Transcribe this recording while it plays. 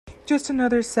just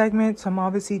another segment. So I'm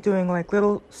obviously doing like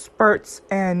little spurts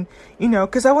and,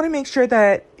 because I want to make sure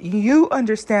that you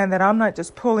understand that I'm not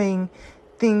just pulling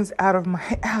things out of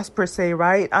my ass per se,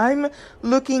 right? I'm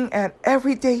looking at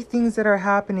everyday things that are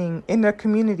happening in the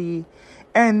community.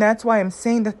 And that's why I'm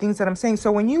saying the things that I'm saying. So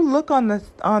when you look on the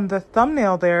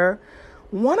thumbnail there,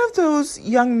 one of those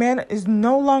young men is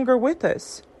no longer with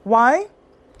us. Why?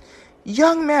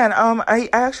 Young man, I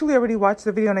actually already watched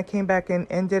the video and I came back and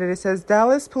did it. It says,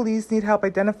 Dallas police need help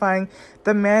identifying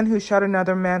the man who shot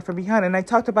another man from behind. And I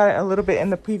talked about it a little bit in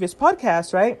the previous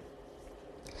podcast, right?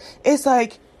 It's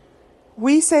like,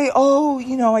 we say,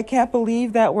 I can't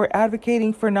believe that we're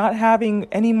advocating for not having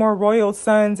any more royal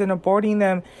sons and aborting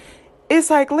them.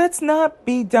 It's like, let's not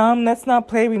be dumb. Let's not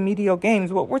play remedial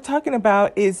games. What we're talking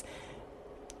about is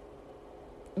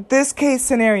this case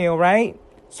scenario, right?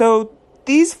 So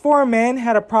these 4 men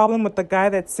had a problem with the guy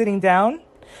that's sitting down.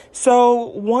 So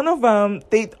one of them,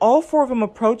 all 4 of them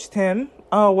approached him.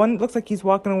 One looks like he's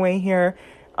walking away here,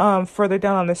 further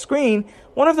down on the screen.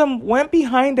 One of them went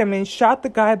behind him and shot the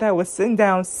guy that was sitting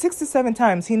down 6 to 7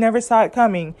 times. He never saw it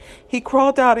coming. He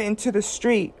crawled out into the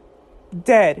street,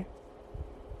 dead.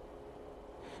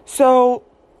 So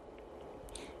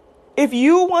if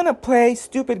you want to play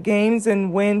stupid games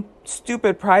and win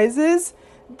stupid prizes,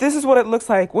 this is what it looks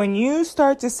like. When you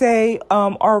start to say,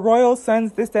 our royal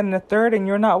sons, this, that, and the third, and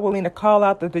you're not willing to call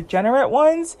out the degenerate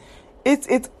ones,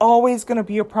 it's always going to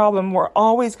be a problem. We're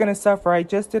always going to suffer. I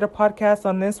just did a podcast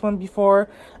on this one before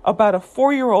about a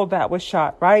 4-year-old that was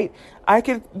shot, right?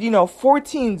 4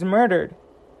 teens murdered,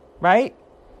 right?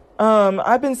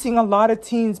 I've been seeing a lot of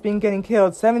teens getting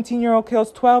killed. 17-year-old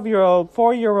kills 12-year-old,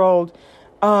 4-year-old.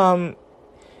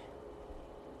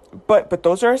 But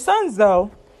those are our sons,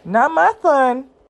 though. Not my son.